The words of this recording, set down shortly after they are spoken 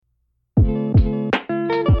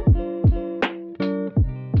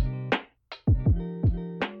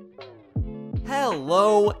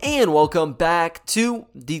Hello and welcome back to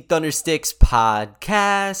the Thundersticks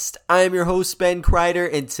podcast. I am your host Ben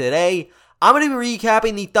Kreider, and today I'm going to be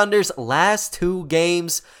recapping the Thunder's last two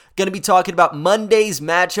games. Going to be talking about Monday's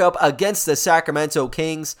matchup against the Sacramento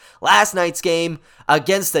Kings, last night's game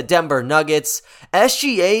against the Denver Nuggets,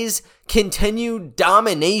 SGA's continued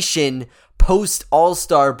domination post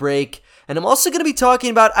All-Star break, and I'm also going to be talking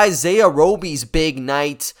about Isaiah Roby's big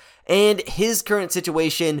night and his current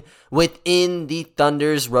situation within the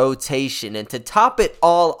Thunder's rotation. And to top it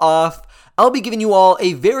all off, I'll be giving you all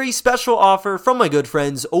a very special offer from my good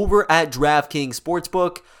friends over at DraftKings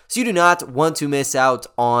Sportsbook, so you do not want to miss out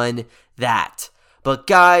on that. But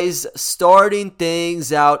guys, starting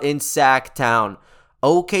things out in Sacktown,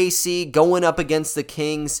 OKC going up against the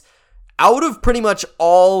Kings. Out of pretty much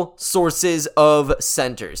all sources of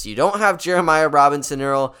centers, you don't have Jeremiah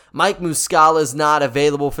Robinson-Earl. Mike Muscala is not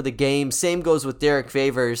available for the game. Same goes with Derek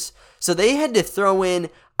Favors. So they had to throw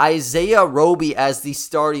in Isaiah Roby as the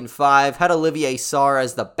starting five, had Olivier Sarr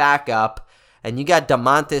as the backup, and you got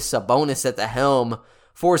Domantas Sabonis at the helm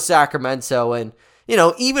for Sacramento. And, you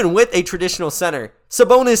know, even with a traditional center,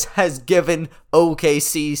 Sabonis has given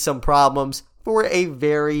OKC some problems for a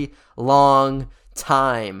very long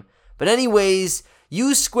time. But anyways,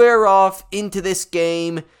 you square off into this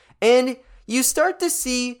game, and you start to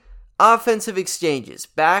see offensive exchanges.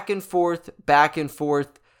 Back and forth, back and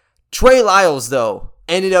forth. Trey Lyles, though,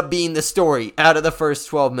 ended up being the story out of the first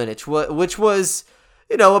 12 minutes, which was,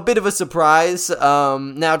 you know, a bit of a surprise.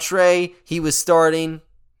 Now, Trey, he was starting.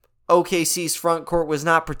 OKC's front court was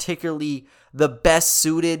not particularly the best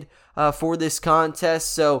suited for this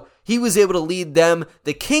contest, so he was able to lead them.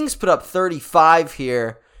 The Kings put up 35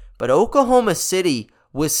 here. But Oklahoma City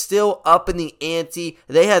was still up in the ante.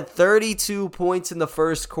 They had 32 points in the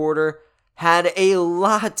first quarter, had a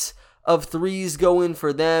lot of threes going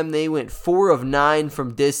for them. They went 4 of 9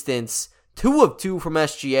 from distance, 2 of 2 from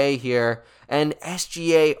SGA here, and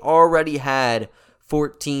SGA already had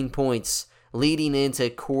 14 points leading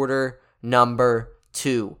into quarter number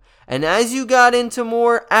 2. And as you got into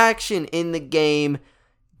more action in the game,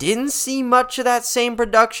 didn't see much of that same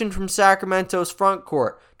production from Sacramento's front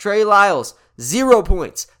court. Trey Lyles, 0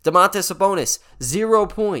 points. Domantas Sabonis, 0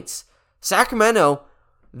 points. Sacramento,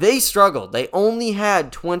 they struggled. They only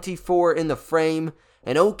had 24 in the frame,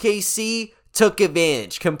 and OKC took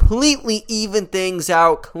advantage. Completely evened things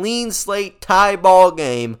out. Clean slate, tie ball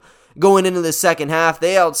game. Going into the second half,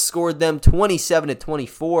 they outscored them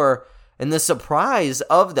 27-24, and the surprise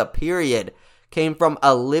of the period came from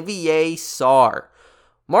Olivier Sarr.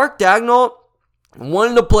 Mark Daigneault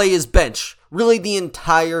wanted to play his bench really the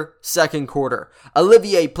entire second quarter.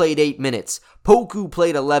 Olivier played 8 minutes. Poku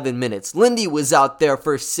played 11 minutes. Lindy was out there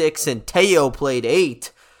for 6 and Teo played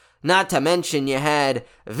 8. Not to mention you had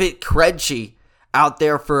Vit Krejci out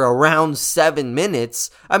there for around 7 minutes.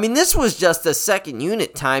 I mean, this was just a second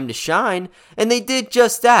unit time to shine, and they did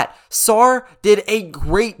just that. Sarr did a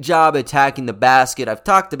great job attacking the basket. I've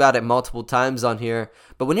talked about it multiple times on here,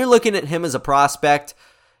 but when you're looking at him as a prospect,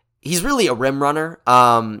 he's really a rim runner.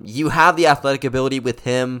 You have the athletic ability with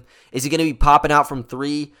him. Is he going to be popping out from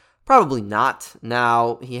 3? Probably not.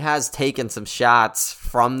 Now, he has taken some shots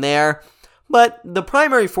from there, but the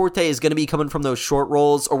primary forte is going to be coming from those short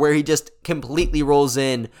rolls or where he just completely rolls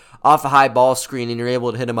in off a high ball screen and you're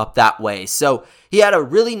able to hit him up that way. So he had a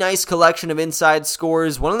really nice collection of inside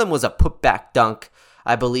scores. One of them was a putback dunk,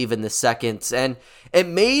 I believe, in the second, and it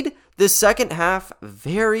made the second half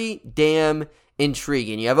very damn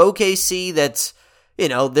intriguing. You have OKC that's, you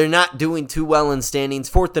know, they're not doing too well in standings,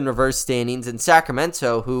 4th in reverse standings, and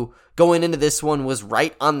Sacramento, who going into this one was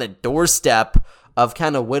right on the doorstep of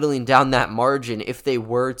kind of whittling down that margin if they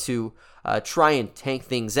were to try and tank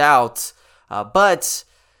things out. But,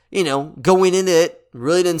 you know, going into it,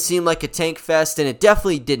 really didn't seem like a tank fest, and it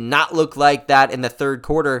definitely did not look like that in the third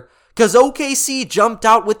quarter, because OKC jumped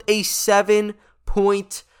out with a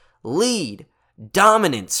 7-point lead.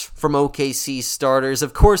 Dominance from OKC starters.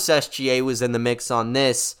 Of course, SGA was in the mix on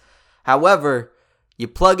this. However, you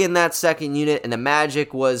plug in that second unit and the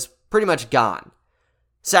magic was pretty much gone.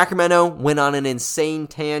 Sacramento went on an insane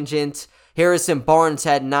tangent. Harrison Barnes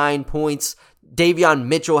had 9 points. Davion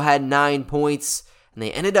Mitchell had 9 points. And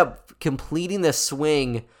they ended up completing the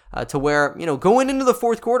swing to where, you know, going into the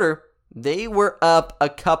fourth quarter, they were up a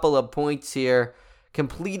couple of points here.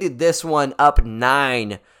 Completed this one up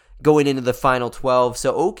 9 going into the final 12.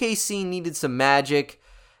 So OKC needed some magic.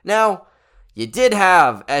 Now, you did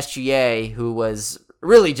have SGA, who was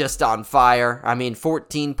really just on fire. I mean,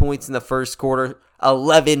 14 points in the first quarter,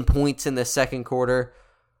 11 points in the second quarter.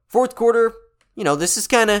 Fourth quarter, this is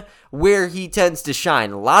kind of where he tends to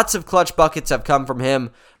shine. Lots of clutch buckets have come from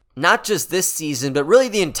him, not just this season, but really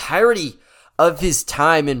the entirety of his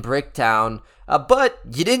time in Bricktown. But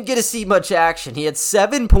you didn't get to see much action. He had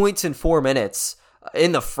 7 points in 4 minutes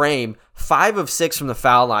in the frame, 5 of 6 from the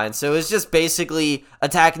foul line. So it was just basically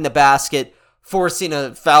attacking the basket, forcing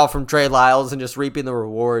a foul from Trey Lyles, and just reaping the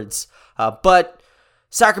rewards. But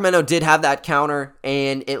Sacramento did have that counter,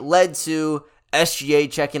 and it led to SGA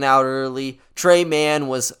checking out early. Trey Mann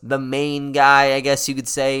was the main guy, I guess you could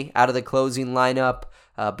say, out of the closing lineup.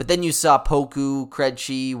 But then you saw Poku,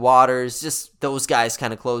 Krejci, Waters, just those guys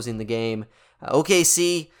kind of closing the game.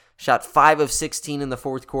 OKC shot 5 of 16 in the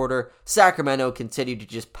fourth quarter. Sacramento continued to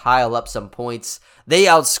just pile up some points. They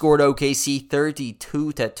outscored OKC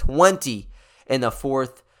 32-20 in the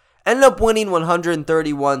fourth. Ended up winning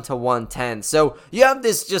 131-110. So you have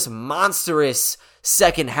this just monstrous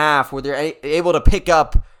second half where they're able to pick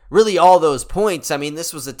up really all those points. I mean,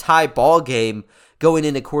 this was a tie ball game going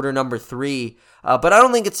into quarter number 3. But I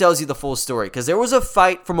don't think it tells you the full story, because there was a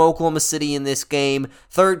fight from Oklahoma City in this game.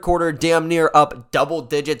 Third quarter, damn near up double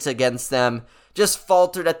digits against them. Just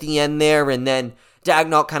faltered at the end there, and then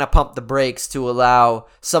Daigneault kind of pumped the brakes to allow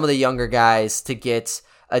some of the younger guys to get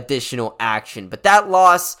additional action. But that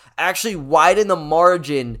loss actually widened the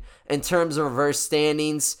margin in terms of reverse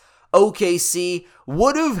standings. OKC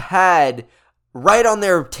would have had, right on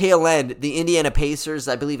their tail end, the Indiana Pacers,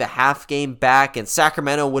 I believe, a half game back, and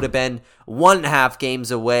Sacramento would have been 1.5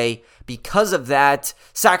 games away. Because of that,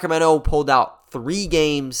 Sacramento pulled out 3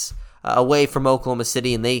 games away from Oklahoma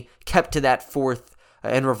City, and they kept to that fourth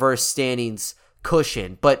and reverse standings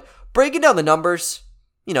cushion. But breaking down the numbers,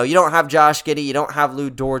 you don't have Josh Giddey, you don't have Lou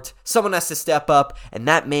Dort. Someone has to step up, and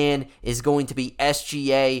that man is going to be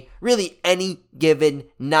SGA, really any given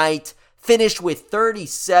night. Finished with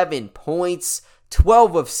 37 points,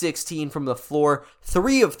 12 of 16 from the floor,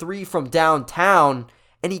 3 of 3 from downtown,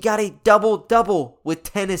 and he got a double-double with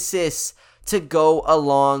 10 assists to go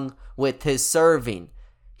along with his serving.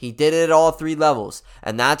 He did it at all 3 levels,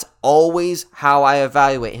 and that's always how I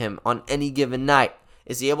evaluate him on any given night.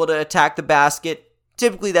 Is he able to attack the basket?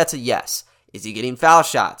 Typically, that's a yes. Is he getting foul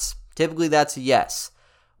shots? Typically, that's a yes.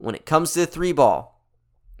 When it comes to the 3-ball,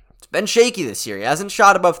 it's been shaky this year. He hasn't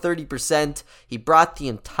shot above 30%. He brought the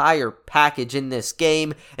entire package in this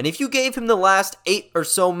game. And if you gave him the last 8 or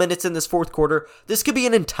so minutes in this fourth quarter, this could be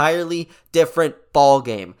an entirely different ball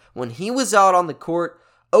game. When he was out on the court,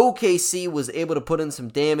 OKC was able to put in some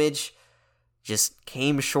damage. Just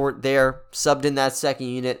came short there. Subbed in that second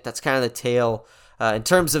unit. That's kind of the tale. In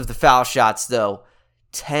terms of the foul shots, though,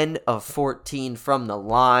 10 of 14 from the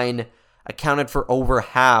line. Accounted for over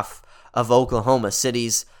half of Oklahoma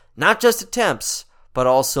City's not just attempts, but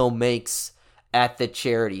also makes at the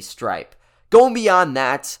charity stripe. Going beyond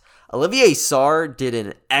that, Olivier Sarr did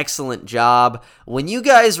an excellent job. When you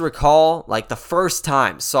guys recall, the first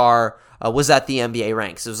time Sarr was at the NBA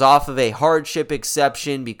ranks, it was off of a hardship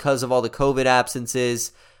exception because of all the COVID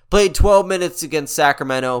absences. Played 12 minutes against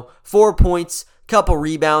Sacramento, 4 points, couple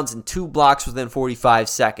rebounds, and 2 blocks within 45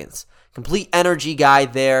 seconds. Complete energy guy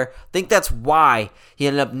there. I think that's why he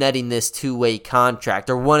ended up netting this 2-way contract,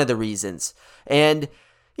 or one of the reasons. And,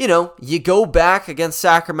 you go back against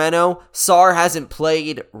Sacramento, Sarr hasn't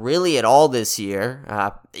played really at all this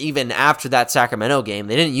year. Even after that Sacramento game,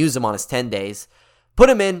 they didn't use him on his 10 days. Put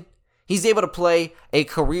him in. He's able to play a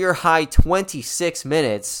career-high 26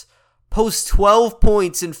 minutes, post 12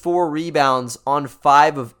 points and 4 rebounds on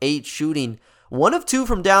 5 of 8 shooting, 1 of 2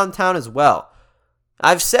 from downtown as well.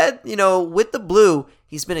 I've said, with the blue,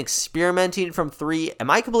 he's been experimenting from 3. Am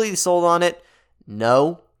I completely sold on it?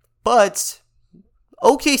 No. But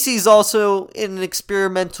OKC's also in an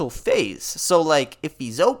experimental phase. So, if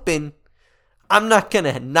he's open, I'm not going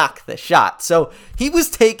to knock the shot. So, he was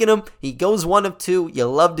taking them. He goes 1 of 2. You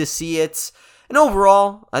love to see it. And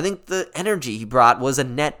overall, I think the energy he brought was a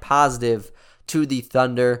net positive to the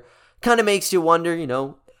Thunder. Kind of makes you wonder,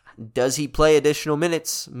 does he play additional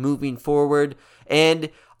minutes moving forward? And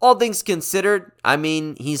all things considered, I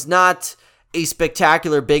mean, he's not a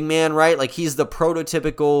spectacular big man, right? He's the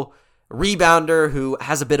prototypical rebounder who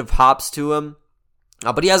has a bit of hops to him,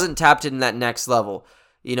 but he hasn't tapped in that next level.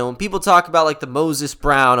 When people talk about the Moses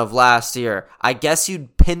Brown of last year, I guess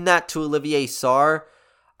you'd pin that to Olivier Sarr.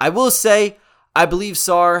 I will say, I believe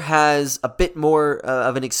Sarr has a bit more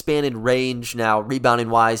of an expanded range now,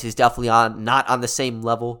 rebounding-wise. He's definitely not on the same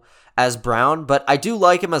level as Brown, but I do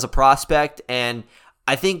like him as a prospect, and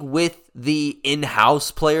I think with the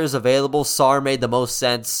in-house players available, Sarr made the most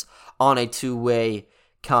sense on a 2-way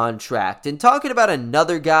contract. And talking about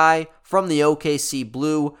another guy from the OKC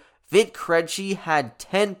Blue, Vit Krejci had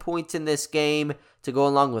 10 points in this game to go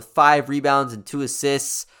along with 5 rebounds and 2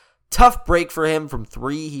 assists. Tough break for him from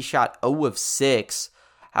 3. He shot 0 of 6.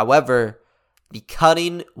 However, the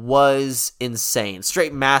cutting was insane.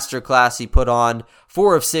 Straight masterclass he put on.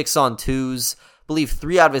 4 of 6 on 2s. I believe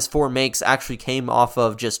 3 out of his 4 makes actually came off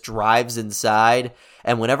of just drives inside.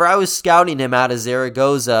 And whenever I was scouting him out of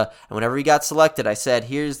Zaragoza, and whenever he got selected, I said,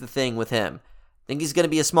 here's the thing with him. I think he's going to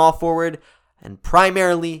be a small forward, and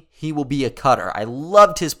primarily, he will be a cutter. I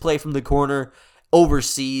loved his play from the corner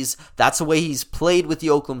overseas. That's the way he's played with the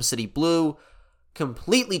Oklahoma City Blue.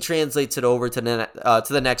 Completely translates it over to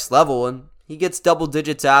the next level, and he gets double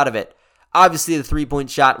digits out of it. Obviously, the three-point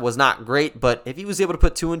shot was not great, but if he was able to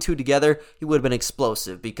put 2 and 2 together, he would have been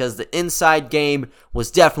explosive because the inside game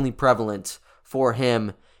was definitely prevalent for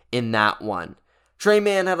him in that one. Tre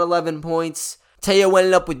Mann had 11 points. Teo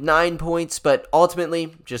ended up with 9 points, but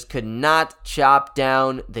ultimately just could not chop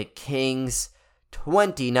down the Kings.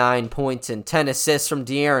 29 points and 10 assists from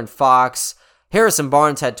De'Aaron Fox. Harrison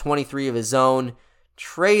Barnes had 23 of his own.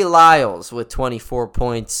 Trey Lyles with 24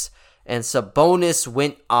 points. And Sabonis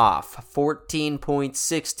went off. 14 points,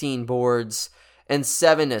 16 boards, and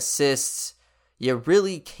 7 assists. You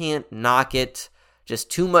really can't knock it. Just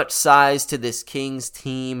too much size to this Kings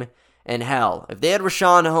team. And hell, if they had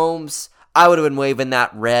Richaun Holmes, I would have been waving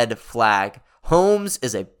that red flag. Holmes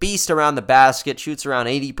is a beast around the basket, shoots around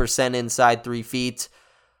 80% inside 3 feet.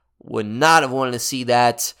 Would not have wanted to see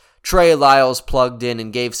that. Trey Lyles plugged in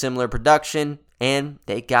and gave similar production, and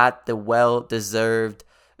they got the well-deserved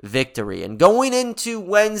victory. And going into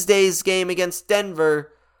Wednesday's game against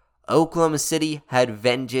Denver, Oklahoma City had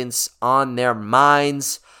vengeance on their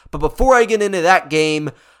minds. But before I get into that game,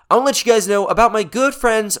 I want to let you guys know about my good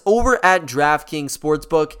friends over at DraftKings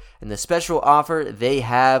Sportsbook and the special offer they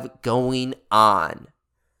have going on.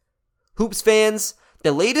 Hoops fans,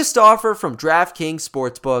 the latest offer from DraftKings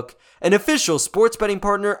Sportsbook, an official sports betting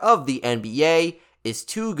partner of the NBA, is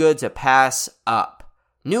too good to pass up.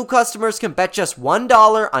 New customers can bet just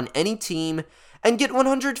 $1 on any team and get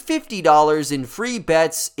 $150 in free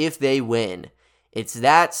bets if they win. It's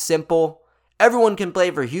that simple. Everyone can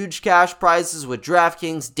play for huge cash prizes with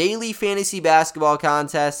DraftKings daily fantasy basketball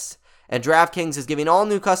contests, and DraftKings is giving all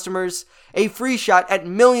new customers a free shot at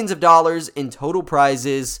millions of dollars in total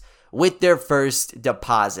prizes with their first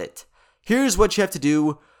deposit. Here's what you have to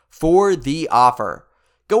do for the offer.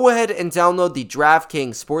 Go ahead and download the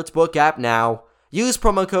DraftKings Sportsbook app now. Use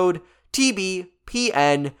promo code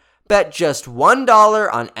TBPN. Bet just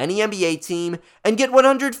 $1 on any NBA team and get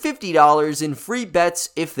 $150 in free bets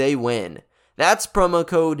if they win. That's promo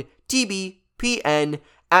code TBPN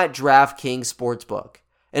at DraftKings Sportsbook,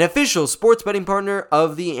 an official sports betting partner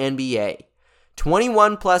of the NBA.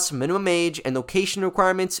 21 plus minimum age and location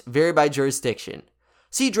requirements vary by jurisdiction.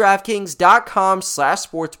 See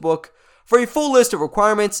DraftKings.com/sportsbook for a full list of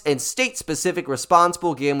requirements and state-specific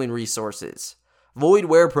responsible gambling resources. Void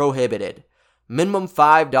where prohibited. Minimum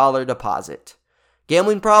 $5 deposit.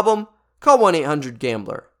 Gambling problem? Call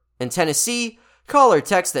 1-800-GAMBLER. In Tennessee, call or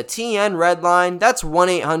text the TN Red Line. That's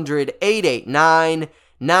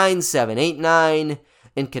 1-800-889-9789.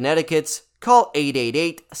 In Connecticut, call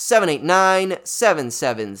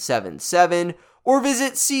 888-789-7777 or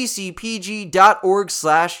visit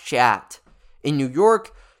ccpg.org/chat. In New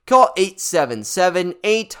York, call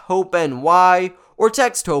 877-8-HOPE-NY or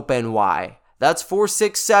text HOPE-NY. That's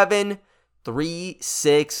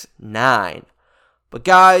 467-369. But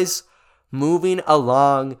guys, moving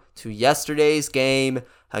along to yesterday's game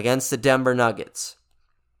against the Denver Nuggets.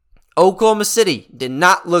 Oklahoma City did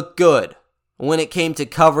not look good when it came to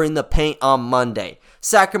covering the paint on Monday.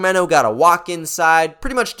 Sacramento got to walk inside,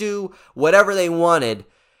 pretty much do whatever they wanted,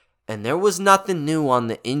 and there was nothing new on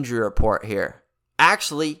the injury report here.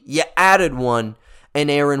 Actually, you added one in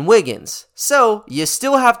Aaron Wiggins. So, you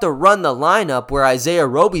still have to run the lineup where Isaiah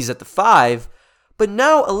Roby's at the 5, but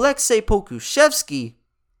now Aleksej Pokusevski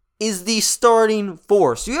is the starting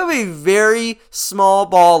 4. So you have a very small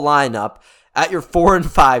ball lineup at your 4 and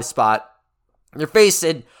 5 spot. You're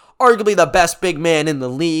facing arguably the best big man in the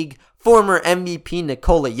league, former MVP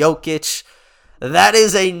Nikola Jokic. That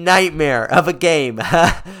is a nightmare of a game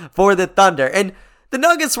for the Thunder. And the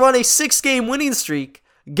Nuggets run a 6-game winning streak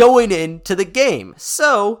going into the game.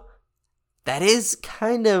 So that is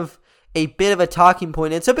kind of a bit of a talking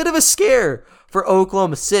point. It's a bit of a scare for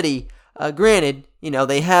Oklahoma City. Granted,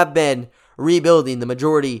 they have been rebuilding the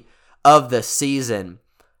majority of the season.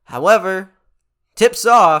 However, tips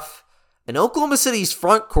off, and Oklahoma City's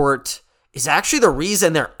front court is actually the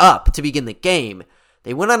reason they're up to begin the game.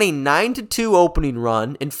 They went on a 9-2 opening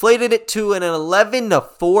run, inflated it to an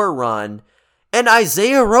 11-4 run And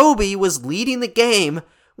Isaiah Roby was leading the game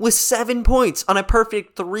with 7 points on a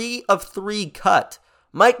perfect 3 of 3 cut.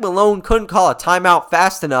 Mike Malone couldn't call a timeout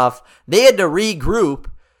fast enough. They had to regroup.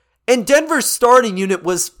 And Denver's starting unit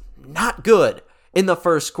was not good in the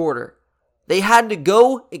first quarter. They had to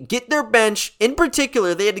go get their bench. In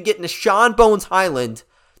particular, they had to get Nishan Bones-Hyland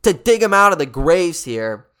to dig him out of the graves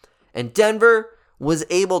here. And Denver was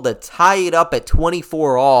able to tie it up at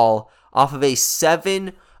 24 all off of a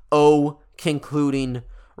 7-0 concluding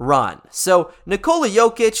run. So Nikola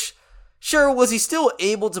Jokic, sure, was he still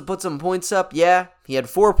able to put some points up? Yeah, he had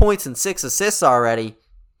 4 points and 6 assists already,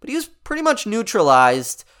 but he was pretty much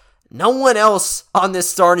neutralized. No one else on this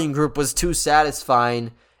starting group was too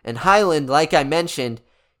satisfying. And Hyland, like I mentioned,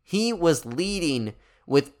 he was leading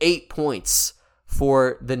with 8 points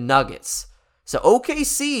for the Nuggets. So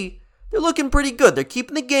OKC, they're looking pretty good. They're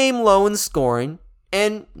keeping the game low in scoring,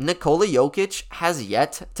 and Nikola Jokic has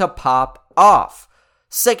yet to pop off.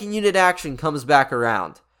 Second unit action comes back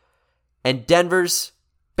around, and Denver's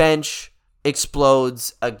bench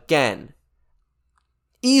explodes again.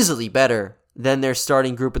 Easily better than their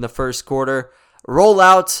starting group in the first quarter.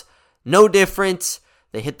 Rollout, no different.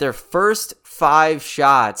 They hit their first 5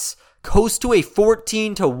 shots, coast to a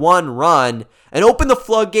 14-1 run, and open the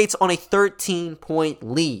floodgates on a 13-point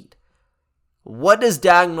lead. What does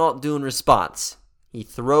Daigneault do in response? He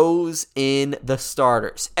throws in the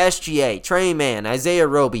starters. SGA, Trey Mann, Isaiah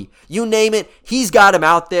Roby, you name it, he's got him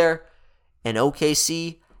out there. And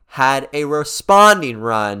OKC had a responding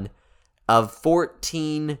run of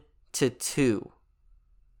 14-2.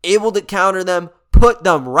 Able to counter them, put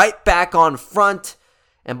them right back on front.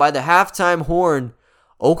 And by the halftime horn,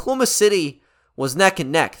 Oklahoma City was neck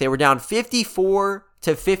and neck. They were down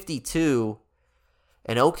 54-52.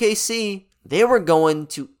 And OKC, they were going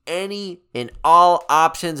to any and all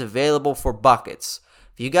options available for buckets.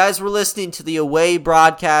 If you guys were listening to the away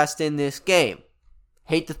broadcast in this game,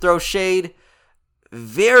 hate to throw shade,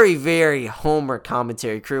 very, very Homer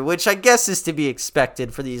commentary crew, which I guess is to be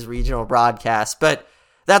expected for these regional broadcasts, but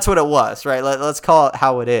that's what it was, right? Let's call it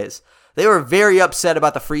how it is. They were very upset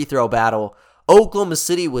about the free throw battle. Oklahoma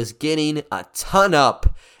City was getting a ton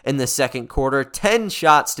up in the second quarter, 10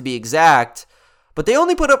 shots to be exact, but they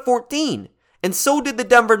only put up 14, and so did the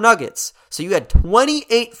Denver Nuggets. So you had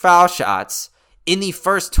 28 foul shots in the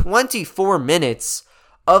first 24 minutes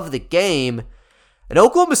of the game, and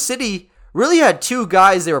Oklahoma City really had 2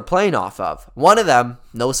 guys they were playing off of. One of them,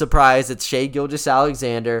 no surprise, it's Shai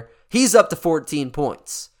Gilgeous-Alexander. He's up to 14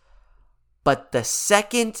 points. But the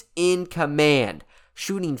second in command,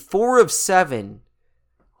 shooting 4 of 7,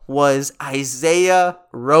 was Isaiah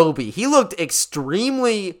Roby. He looked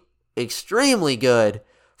extremely good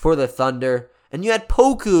for the Thunder. And you had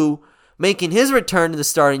Poku making his return to the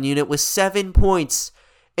starting unit with 7 points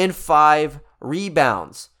and 5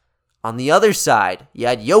 rebounds. On the other side, you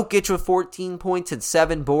had Jokic with 14 points and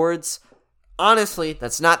 7 boards. Honestly,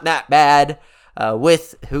 that's not that bad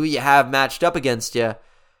with who you have matched up against you.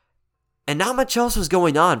 And not much else was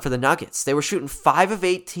going on for the Nuggets. They were shooting 5 of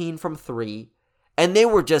 18 from 3, and they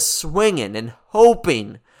were just swinging and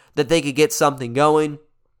hoping that they could get something going.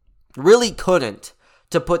 Really couldn't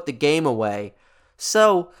to put the game away.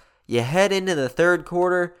 So you head into the third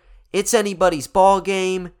quarter. It's anybody's ball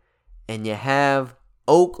game, and you have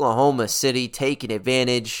Oklahoma City taking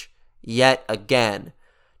advantage yet again.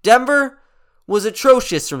 Denver was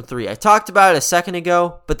atrocious from 3. I talked about it a second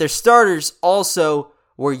ago, but their starters also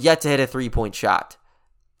were yet to hit a 3-point shot.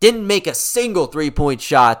 Didn't make a single 3-point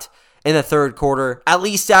shot in the third quarter, at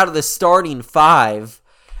least out of the starting 5.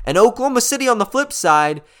 And Oklahoma City on the flip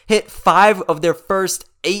side hit 5 of their first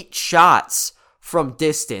 8 shots from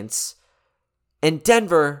distance. And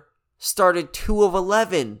Denver started 2 of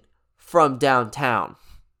 11 from downtown.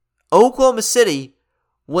 Oklahoma City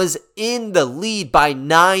was in the lead by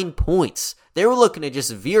 9 points. They were looking to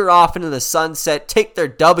just veer off into the sunset, take their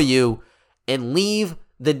W, and leave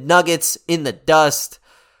the Nuggets in the dust.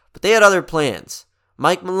 But they had other plans.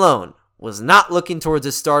 Mike Malone was not looking towards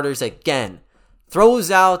his starters again.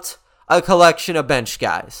 Throws out a collection of bench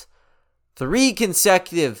guys. 3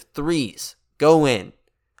 consecutive threes go in.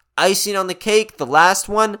 Icing on the cake, the last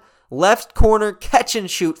one, left corner catch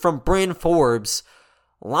and shoot from Bryn Forbes.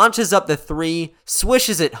 Launches up the 3,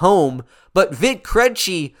 swishes it home, but Vit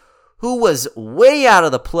Krejci, who was way out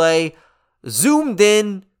of the play, zoomed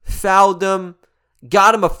in, fouled him,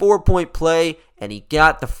 got him a 4-point play, and he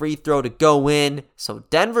got the free throw to go in. So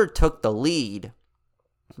Denver took the lead.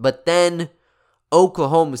 But then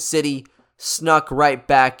Oklahoma City snuck right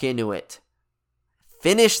back into it.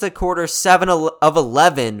 Finished the quarter 7 of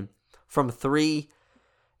 11 from 3.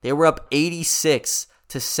 They were up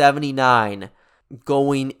 86-79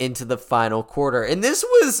 going into the final quarter. And this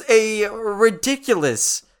was a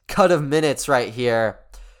ridiculous cut of minutes right here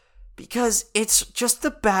because it's just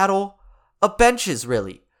the battle of benches,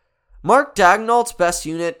 really. Mark Daigneault's best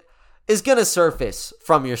unit is going to surface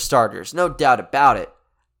from your starters, no doubt about it.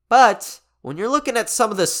 But when you're looking at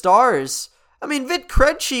some of the stars, I mean, Vit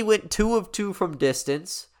Krejci went 2 of 2 from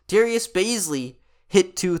distance. Darius Bazley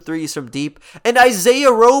hit 2 threes from deep. And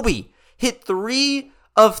Isaiah Roby hit 3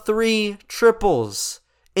 of 3 triples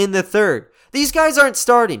in the third. These guys aren't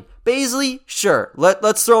starting. Bazley, sure,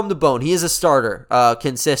 let's throw him the bone. He is a starter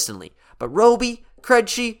consistently. But Roby,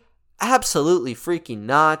 Krejci, absolutely freaking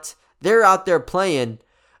not. They're out there playing.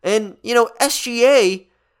 And, SGA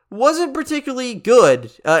wasn't particularly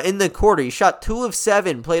good in the quarter. He shot 2 of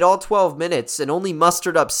 7, played all 12 minutes, and only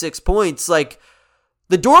mustered up 6 points. Like,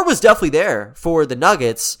 the door was definitely there for the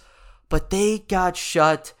Nuggets, but they got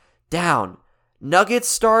shut down. Nuggets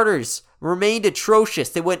starters remained atrocious.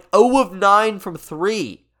 They went 0 of 9 from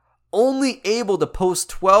 3, only able to post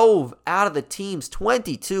 12 out of the team's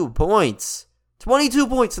 22 points. 22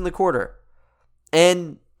 points in the quarter.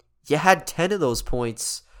 And you had 10 of those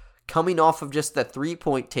points coming off of just that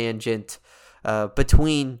 3-point tangent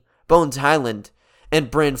between Bones Hyland and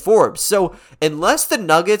Bryn Forbes. So unless the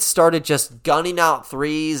Nuggets started just gunning out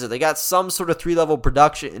threes or they got some sort of 3-level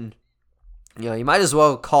production, you might as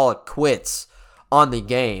well call it quits on the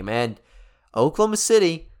game. And Oklahoma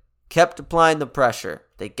City kept applying the pressure.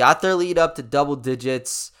 They got their lead up to double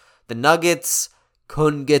digits. The Nuggets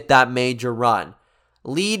couldn't get that major run.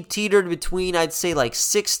 Lead teetered between, I'd say, like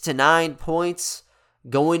 6 to 9 points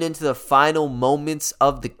going into the final moments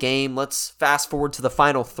of the game. Let's fast forward to the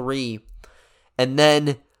final 3. And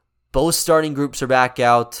then both starting groups are back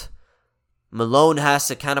out. Malone has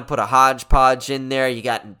to kind of put a hodgepodge in there. You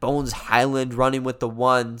got Bones Hyland running with the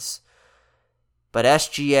ones. But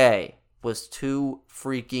SGA was too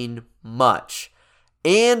freaking much.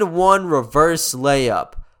 And one reverse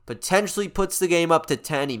layup potentially puts the game up to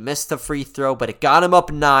 10. He missed the free throw, but it got him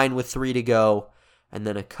up 9 with 3 to go. And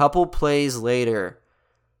then a couple plays later,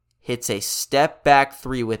 hits a step back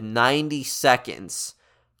 3 with 90 seconds.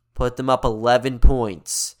 Put them up 11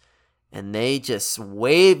 points. And they just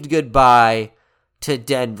waved goodbye to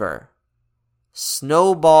Denver.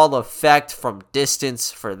 Snowball effect from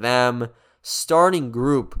distance for them. Starting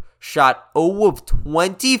group shot 0 of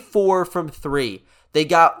 24 from 3. They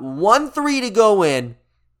got 1 3 to go in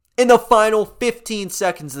the final 15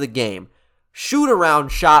 seconds of the game. Shoot-around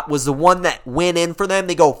shot was the one that went in for them.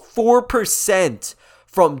 They go 4%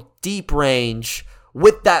 from deep range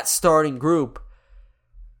with that starting group.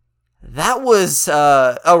 That was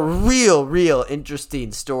a real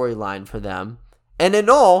interesting storyline for them. And in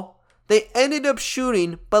all, they ended up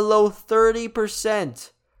shooting below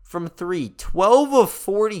 30% from 3. 12 of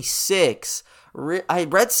 46. I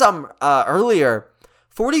read some earlier.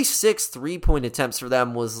 46 3-point attempts for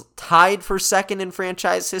them was tied for second in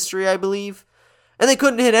franchise history, I believe. And they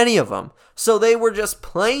couldn't hit any of them. So they were just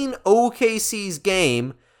playing OKC's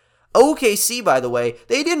game. OKC, by the way,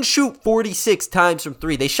 they didn't shoot 46 times from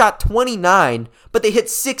 3. They shot 29, but they hit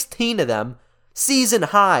 16 of them. Season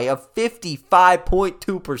high of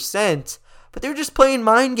 55.2%. But they're just playing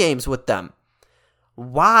mind games with them.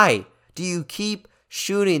 Why do you keep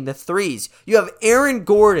shooting the threes? You have Aaron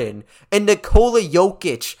Gordon and Nikola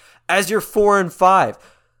Jokic as your 4 and 5.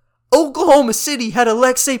 Oklahoma City had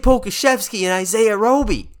Aleksej Pokusevski and Isaiah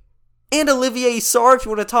Roby. And Olivier Sarr if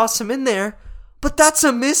you want to toss him in there. But that's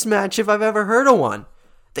a mismatch if I've ever heard of one.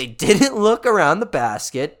 They didn't look around the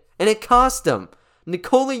basket, and it cost them.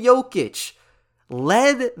 Nikola Jokic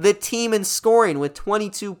led the team in scoring with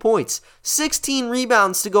 22 points. 16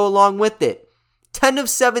 rebounds to go along with it. 10 of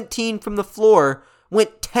 17 from the floor.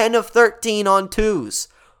 Went 10 of 13 on twos.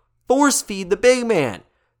 Force feed the big man.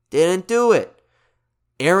 Didn't do it.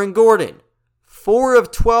 Aaron Gordon, 4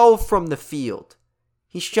 of 12 from the field.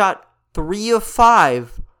 He shot 3 of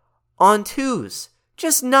 5 on twos.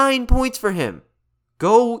 Just 9 points for him.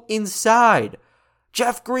 Go inside.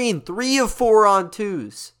 Jeff Green, 3 of 4 on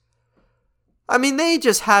twos. I mean, they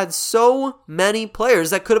just had so many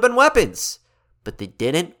players that could have been weapons. But they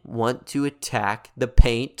didn't want to attack the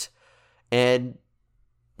paint. And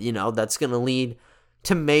that's going to lead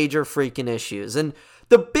to major freaking issues. And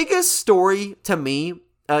the biggest story to me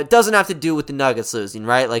doesn't have to do with the Nuggets losing,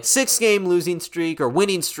 right? Like 6-game losing streak or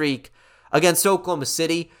winning streak against Oklahoma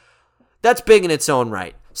City. That's big in its own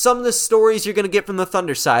right. Some of the stories you're going to get from the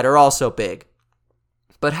Thunder side are also big.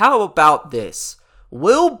 But how about this?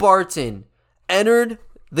 Will Barton entered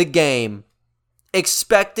the game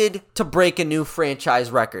expected to break a new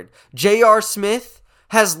franchise record. J.R. Smith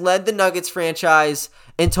has led the Nuggets franchise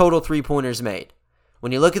in total 3-pointers made.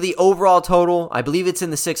 when you look at the overall total, I believe it's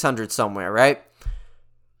in the 600 somewhere, right?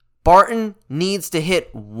 Barton needs to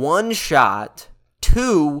hit one shot,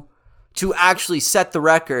 two, to actually set the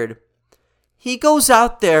record. He goes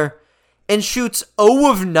out there and shoots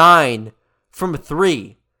 0 of 9 from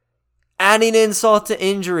 3, adding insult to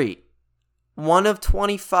injury. 1 of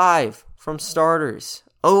 25 from starters.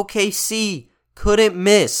 OKC couldn't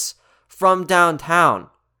miss from downtown.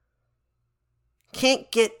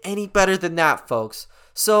 Can't get any better than that, folks.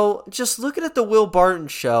 So just looking at the Will Barton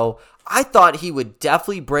show, I thought he would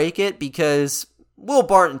definitely break it because Will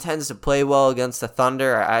Barton tends to play well against the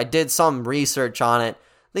Thunder. I did some research on it.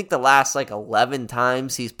 I think the last 11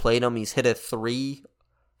 times he's played him, he's hit a 3.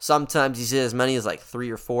 Sometimes he's hit as many as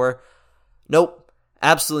 3 or 4. Nope,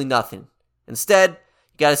 absolutely nothing. Instead,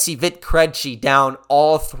 you got to see Vit Krejci down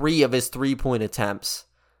all 3 of his 3-point attempts.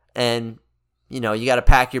 And, you got to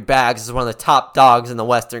pack your bags as one of the top dogs in the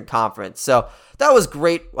Western Conference. So that was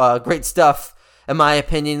great stuff, in my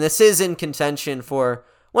opinion. This is in contention for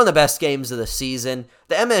one of the best games of the season.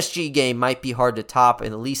 The MSG game might be hard to top,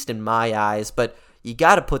 at least in my eyes, but you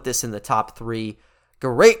got to put this in the top 3.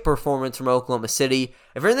 Great performance from Oklahoma City.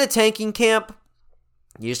 If you're in the tanking camp,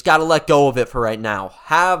 you just got to let go of it for right now.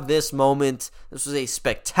 Have this moment. This was a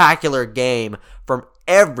spectacular game from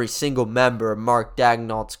every single member of Mark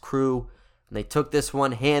Daigneault's crew. And they took this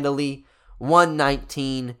one handily,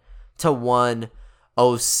 119 to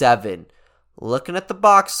 107. Looking at the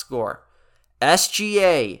box score,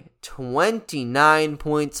 SGA, 29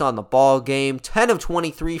 points on the ball game, 10 of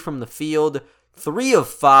 23 from the field, 3 of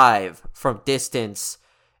 5 from distance,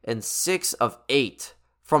 and 6 of 8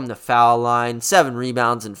 from the foul line. 7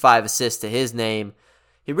 rebounds and 5 assists to his name.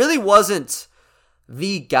 He really wasn't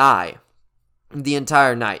the guy the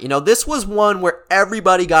entire night. This was one where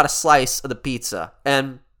everybody got a slice of the pizza,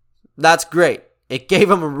 and that's great. It gave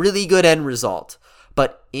him a really good end result.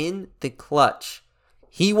 But in the clutch,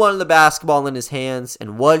 he wanted the basketball in his hands,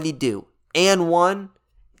 and what did he do? And one,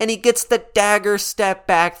 and he gets the dagger step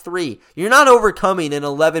back 3. You're not overcoming an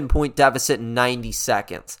 11-point deficit in 90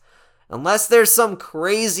 seconds. Unless there's some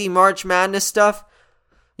crazy March Madness stuff,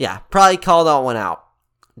 yeah, probably call that one out.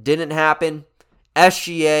 Didn't happen.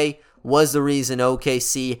 SGA was the reason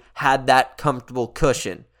OKC had that comfortable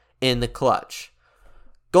cushion in the clutch.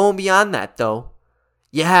 Going beyond that, though,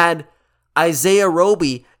 you had Isaiah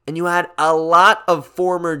Roby, and you had a lot of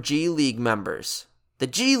former G League members. The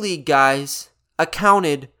G League guys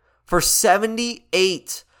accounted for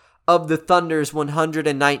 78 of the Thunder's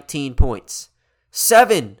 119 points.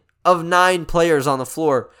 7 of 9 players on the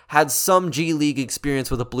floor had some G League experience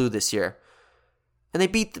with the Blue this year. And they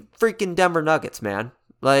beat the freaking Denver Nuggets, man.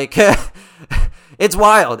 It's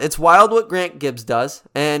wild. It's wild what Grant Gibbs does,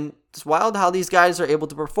 and it's wild how these guys are able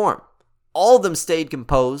to perform. All of them stayed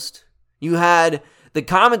composed. You had the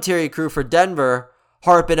commentary crew for Denver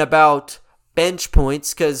harping about bench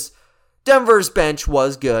points because Denver's bench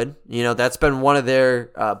was good. That's been one of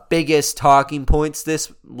their biggest talking points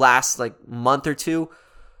this last month or two.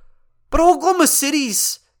 But Oklahoma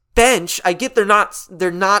City's bench, I get they're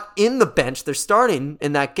not in the bench. They're starting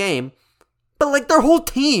in that game. But their whole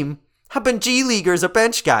team have been G Leaguers or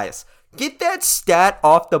bench guys. Get that stat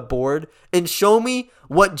off the board and show me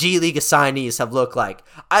what G League assignees have looked like.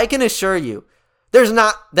 I can assure you, there's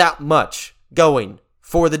not that much going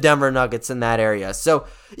for the Denver Nuggets in that area. So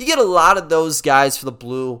you get a lot of those guys for the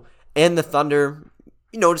Blue and the Thunder,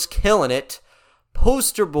 just killing it.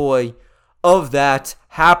 Poster boy of that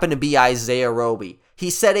happened to be Isaiah Roby.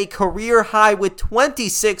 He set a career high with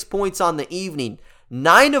 26 points on the evening.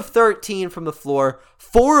 9 of 13 from the floor,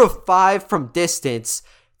 4 of 5 from distance,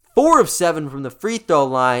 4 of 7 from the free throw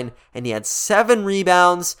line, and he had 7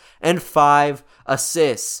 rebounds and 5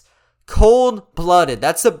 assists. Cold-blooded.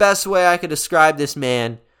 That's the best way I could describe this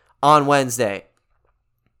man on Wednesday.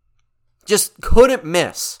 Just couldn't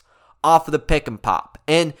miss off of the pick and pop.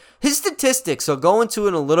 And his statistics, I'll go into it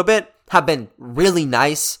in a little bit, have been really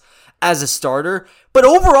nice as a starter. But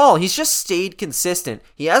overall, he's just stayed consistent.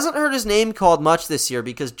 He hasn't heard his name called much this year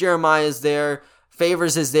because Jeremiah is there,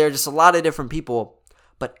 Favors is there, just a lot of different people.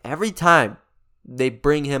 But every time they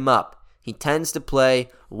bring him up, he tends to play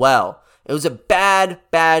well. It was a bad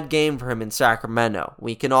game for him in Sacramento.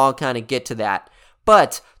 We can all kind of get to that.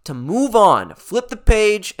 But to move on, flip the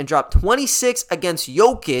page, and drop 26 against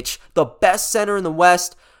Jokic, the best center in the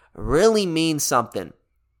West, really means something.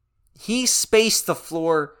 He spaced the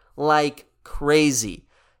floor like crazy.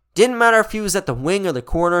 Didn't matter if he was at the wing or the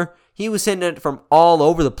corner, he was hitting it from all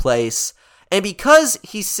over the place. And because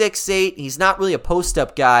he's 6'8", he's not really a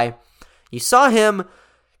post-up guy, you saw him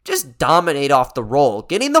just dominate off the roll,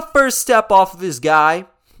 getting the first step off of his guy,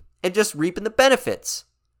 and just reaping the benefits.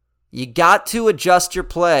 You got to adjust your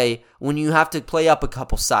play when you have to play up a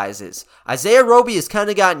couple sizes. Isaiah Roby has kind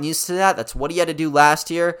of gotten used to that. That's what he had to do last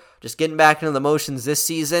year. Just getting back into the motions this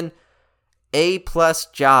season. A+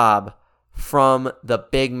 job from the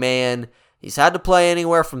big man. He's had to play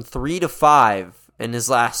anywhere from 3 to 5 in his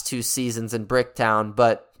last 2 seasons in Bricktown.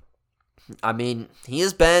 But, I mean, he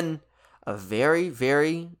has been a very,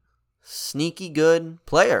 very sneaky good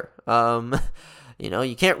player.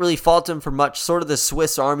 You can't really fault him for much. Sort of the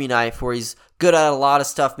Swiss Army knife where he's good at a lot of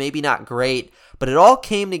stuff, maybe not great, but it all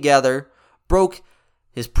came together, broke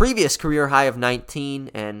his previous career high of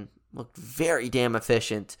 19, and looked very damn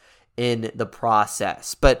efficient in the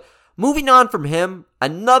process. But moving on from him,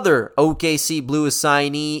 another OKC Blue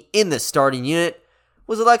assignee in the starting unit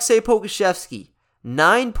was Aleksej Pokusevski.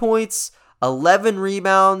 9 points, 11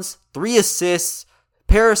 rebounds, 3 assists, a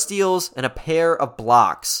pair of steals, and a pair of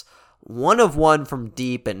blocks. 1 of 1 from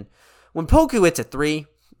deep, and when Poku hits a 3,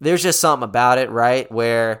 there's just something about it, right,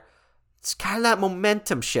 where it's kind of that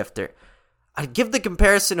momentum shifter. I'd give the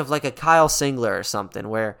comparison of like a Kyle Singler or something,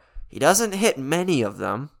 where he doesn't hit many of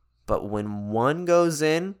them, but when one goes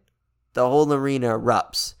in, the whole arena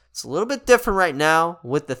erupts. It's a little bit different right now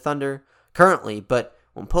with the Thunder currently, but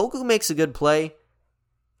when Poku makes a good play,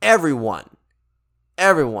 everyone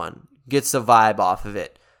gets the vibe off of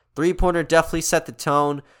it. 3-pointer definitely set the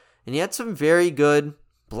tone. And he had some very good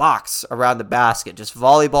blocks around the basket, just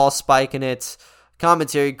volleyball spiking it.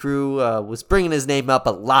 Commentary crew was bringing his name up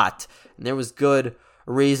a lot, and there was good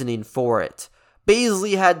reasoning for it.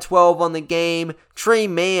 Bazley had 12 on the game. Tre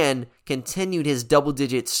Mann continued his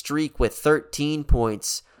double-digit streak with 13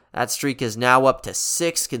 points. That streak is now up to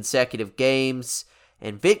 6 consecutive games.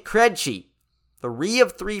 And Vit Krejci, 3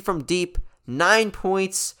 of 3 from deep, 9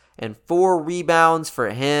 points and 4 rebounds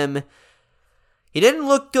for him. He didn't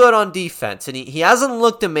look good on defense, and he hasn't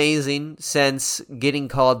looked amazing since getting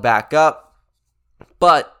called back up,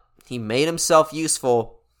 but he made himself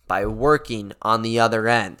useful by working on the other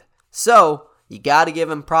end. So, you got to give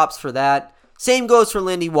him props for that. Same goes for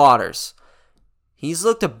Lindy Waters. He's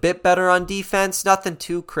looked a bit better on defense, nothing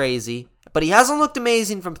too crazy, but he hasn't looked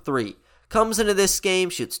amazing from 3. Comes into this game,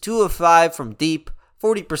 shoots 2 of 5 from deep,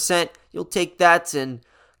 40%. You'll take that, and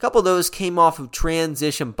a couple of those came off of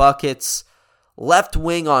transition buckets. Left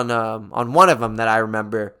wing on one of them that I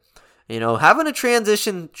remember. Having a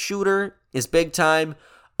transition shooter is big time.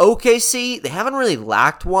 OKC, they haven't really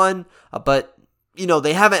lacked one, but,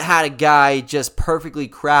 they haven't had a guy just perfectly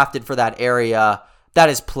crafted for that area that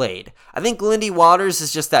is played. I think Lindy Waters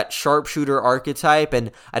is just that sharpshooter archetype,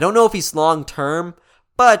 and I don't know if he's long-term,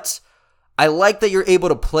 but I like that you're able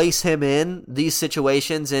to place him in these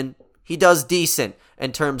situations, and he does decent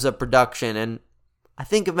in terms of production, and I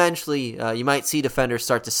think eventually you might see defenders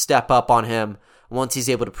start to step up on him once he's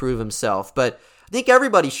able to prove himself. But I think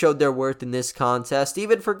everybody showed their worth in this contest.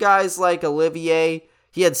 Even for guys like Olivier,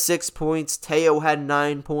 he had 6 points. Teo had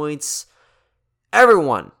 9 points.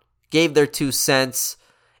 Everyone gave their 2 cents,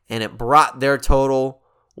 and it brought their total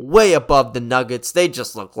way above the Nuggets. They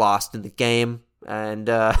just looked lost in the game. And,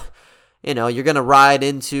 you're going to ride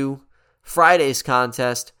into Friday's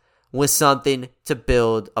contest with something to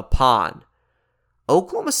build upon.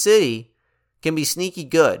 Oklahoma City can be sneaky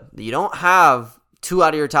good. You don't have 2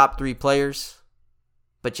 out of your top 3 players,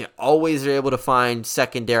 but you always are able to find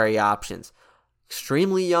secondary options.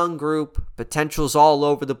 Extremely young group, potential's all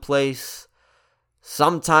over the place.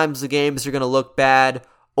 Sometimes the games are going to look bad.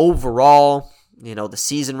 Overall, the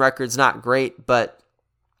season record's not great, but,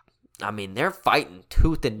 they're fighting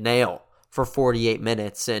tooth and nail for 48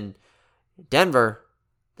 minutes, and Denver,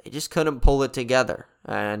 they just couldn't pull it together.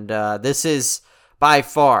 And this is by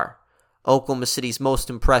far Oklahoma City's most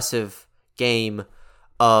impressive game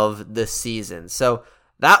of the season. So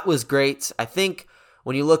that was great. I think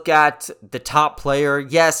when you look at the top player,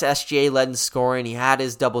 yes, SGA led in scoring. He had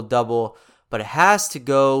his double-double, but it has to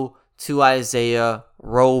go to Isaiah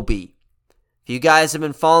Roby. If you guys have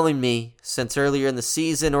been following me since earlier in the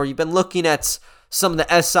season, or you've been looking at some of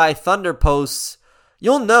the SI Thunder posts,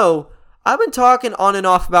 you'll know I've been talking on and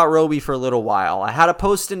off about Roby for a little while. I had a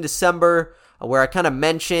post in December where I kind of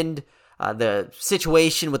mentioned the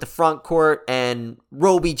situation with the front court and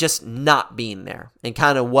Roby just not being there and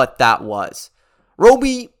kind of what that was.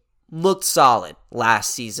 Roby looked solid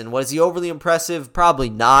last season. Was he overly impressive?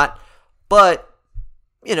 Probably not. But,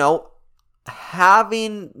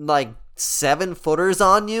 having like 7-footers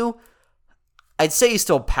on you, I'd say he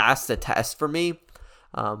still passed the test for me.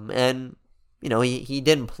 And, he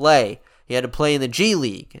didn't play. He had to play in the G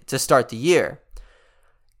League to start the year.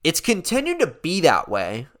 It's continued to be that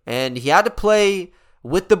way, and he had to play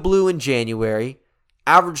with the Blue in January.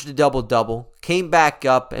 averaged a double-double, came back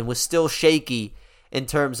up, and was still shaky in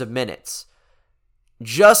terms of minutes.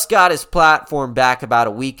 Just got his platform back about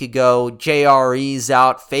a week ago. JRE's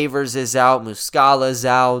out, Favors is out, Muscala's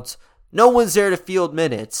out. No one's there to field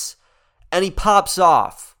minutes. And he pops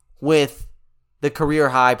off with the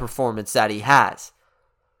career-high performance that he has.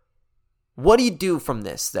 What do you do from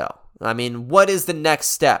this, though? I mean, what is the next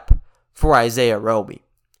step for Isaiah Roby?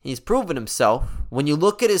 He's proven himself. When you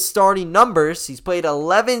look at his starting numbers, he's played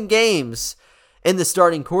 11 games in the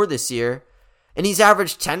starting core this year, and he's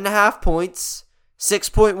averaged 10.5 points,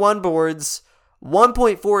 6.1 boards,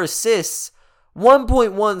 1.4 assists,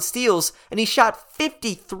 1.1 steals, and he shot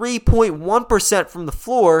 53.1% from the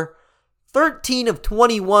floor, 13 of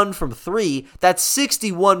 21 from 3. That's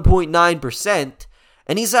 61.9%.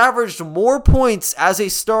 And he's averaged more points as a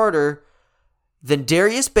starter than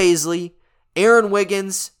Darius Bazley, Aaron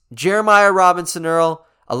Wiggins, Jeremiah Robinson-Earl,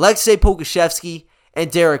 Aleksej Pokusevski,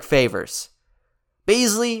 and Derek Favors.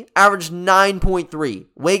 Bazley averaged 9.3,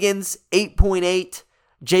 Wiggins 8.8,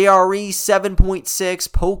 JRE 7.6,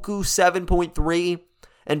 Poku 7.3,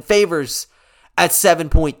 and Favors at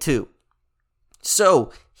 7.2.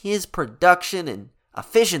 So his production and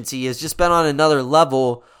efficiency has just been on another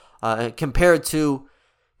level compared to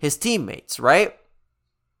his teammates, right?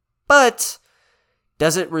 But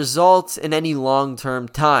does it result in any long-term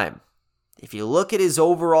time? If you look at his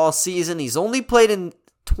overall season, he's only played in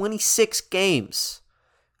 26 games.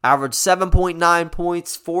 Averaged 7.9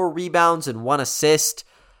 points, 4 rebounds, and 1 assist.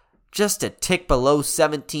 Just a tick below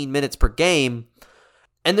 17 minutes per game.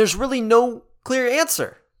 And there's really no clear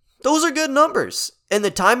answer. Those are good numbers. And the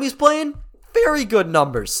time he's playing, very good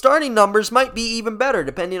numbers. Starting numbers might be even better,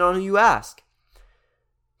 depending on who you ask.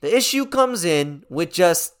 The issue comes in with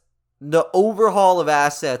just the overhaul of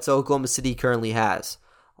assets Oklahoma City currently has.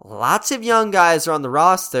 Lots of young guys are on the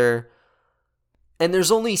roster, and there's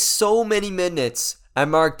only so many minutes at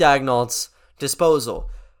Mark Daigneault's disposal.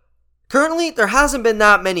 Currently, there hasn't been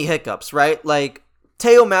that many hiccups, right? Like,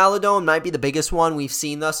 Teo Maledon might be the biggest one we've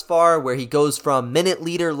seen thus far, where he goes from minute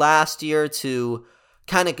leader last year to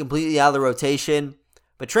kind of completely out of the rotation.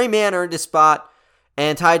 But Tre Mann earned his spot,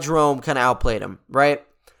 and Ty Jerome kind of outplayed him, right?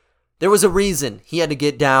 There was a reason he had to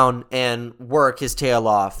get down and work his tail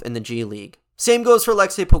off in the G League. Same goes for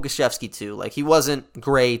Aleksej Pokusevski too. Like, he wasn't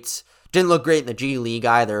great, didn't look great in the G League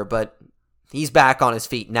either, but he's back on his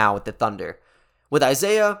feet now with the Thunder. With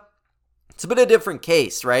Isaiah, it's a bit of a different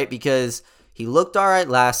case, right? Because he looked alright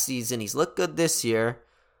last season, he's looked good this year,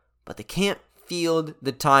 but they can't field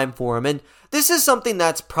the time for him. And this is something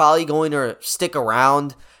that's probably going to stick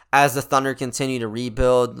around as the Thunder continue to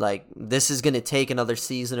rebuild. Like, this is going to take another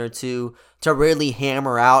season or two to really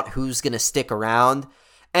hammer out who's going to stick around.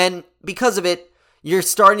 And because of it, you're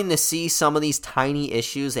starting to see some of these tiny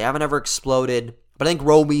issues. They haven't ever exploded, but I think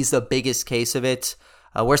Roby's the biggest case of it,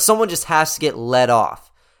 where someone just has to get let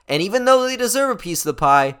off. And even though they deserve a piece of the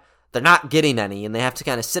pie, they're not getting any, and they have to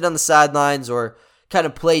kind of sit on the sidelines or kind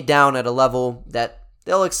of play down at a level that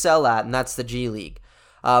they'll excel at, and that's the G League.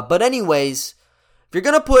 But anyways, if you're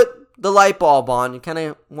going to put the light bulb on, you kind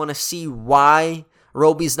of want to see why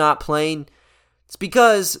Roby's not playing. It's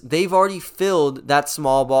because they've already filled that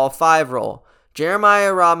small ball 5 role.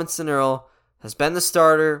 Jeremiah Robinson-Earl has been the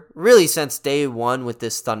starter really since day one with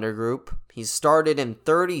this Thunder group. He's started in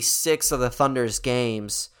 36 of the Thunder's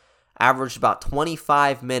games, averaged about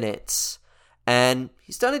 25 minutes, and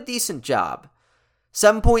he's done a decent job.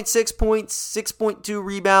 7.6 points, 6.2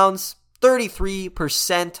 rebounds,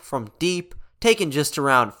 33% from deep, taking just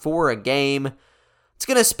around 4 a game. It's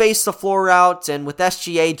going to space the floor out, and with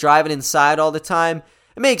SGA driving inside all the time,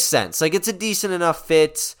 it makes sense. Like, it's a decent enough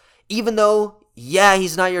fit, even though, yeah,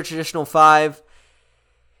 he's not your traditional 5.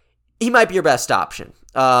 He might be your best option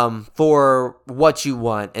for what you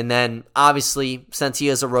want. And then, obviously, since he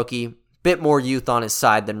is a rookie, bit more youth on his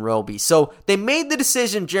side than Roby. So they made the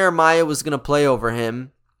decision Jeremiah was going to play over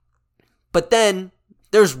him, but then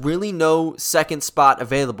there's really no second spot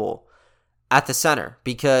available at the center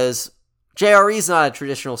because JRE's not a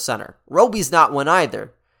traditional center. Roby's not one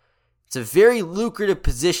either. It's a very lucrative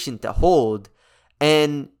position to hold,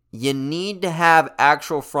 and you need to have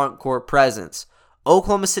actual front court presence.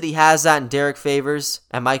 Oklahoma City has that in Derek Favors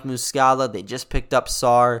and Mike Muscala. They just picked up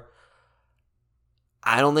Sarr.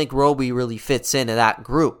 I don't think Roby really fits into that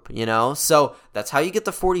group, you know? So that's how you get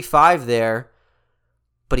the 45 there.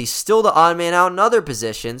 But he's still the odd man out in other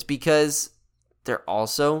positions because they're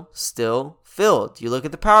also still filled. You look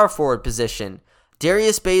at the power forward position.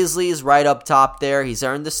 Darius Bazley is right up top there. He's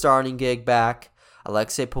earned the starting gig back.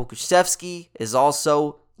 Aleksej Pokusevski is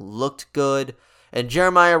also looked good. And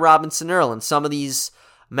Jeremiah Robinson-Earl and some of these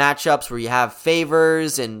matchups where you have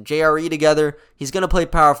Favors and JRE together, he's going to play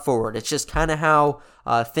power forward. It's just kind of how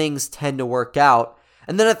things tend to work out.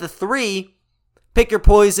 And then at the 3, pick your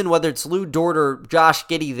poison, whether it's Lou Dort or Josh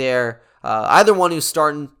Giddey there. Either one who's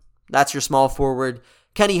starting, that's your small forward.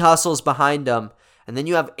 Kenny Hustle's behind him. And then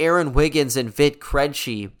you have Aaron Wiggins and Vit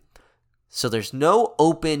Krejci. So there's no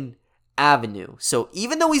open avenue. So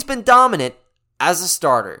even though he's been dominant as a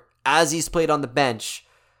starter, as he's played on the bench,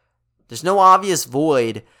 there's no obvious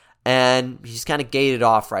void, and he's kind of gated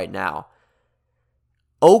off right now.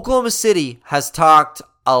 Oklahoma City has talked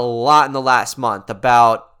a lot in the last month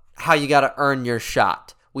about how you got to earn your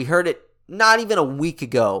shot. We heard it not even a week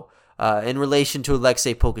ago in relation to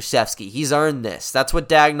Aleksej Pokusevski. He's earned this. That's what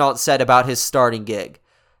Daigneault said about his starting gig.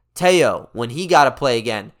 Teo, when he got to play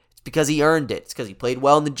again, it's because he earned it. It's because he played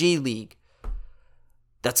well in the G League.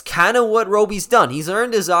 That's kind of what Roby's done. He's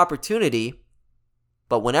earned his opportunity.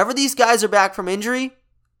 But whenever these guys are back from injury,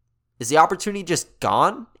 is the opportunity just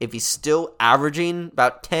gone? If he's still averaging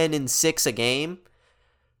about 10 and 6 a game?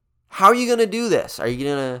 How are you going to do this? Are you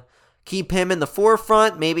going to keep him in the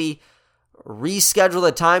forefront? Maybe reschedule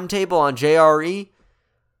the timetable on JRE?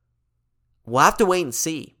 We'll have to wait and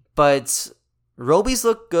see. But Roby's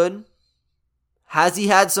looked good. Has he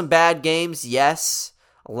had some bad games? Yes.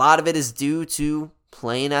 A lot of it is due to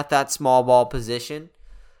playing at that small ball position.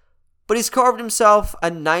 But he's carved himself a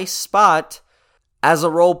nice spot as a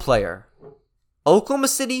role player. Oklahoma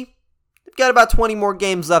City, they've got about 20 more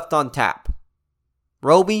games left on tap.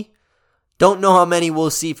 Roby, don't know how many we'll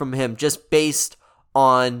see from him just based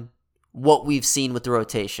on what we've seen with the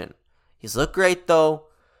rotation. He's looked great though.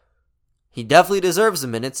 He definitely deserves the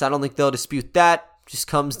minutes. I don't think they'll dispute that. Just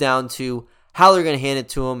comes down to how they're going to hand it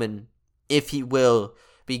to him and if he will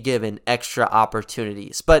be given extra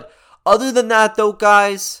opportunities. But other than that though,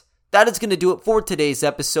 guys, that is going to do it for today's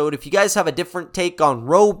episode. If you guys have a different take on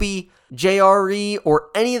Roby, JRE, or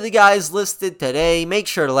any of the guys listed today, make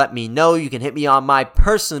sure to let me know. You can hit me on my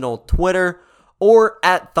personal Twitter or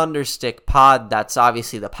at ThunderstickPod. That's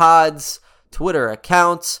obviously the pod's Twitter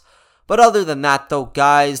accounts. But other than that though,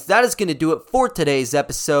 guys, that is going to do it for today's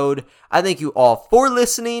episode. I thank you all for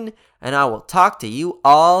listening, and I will talk to you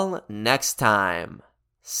all next time.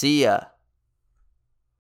 See ya.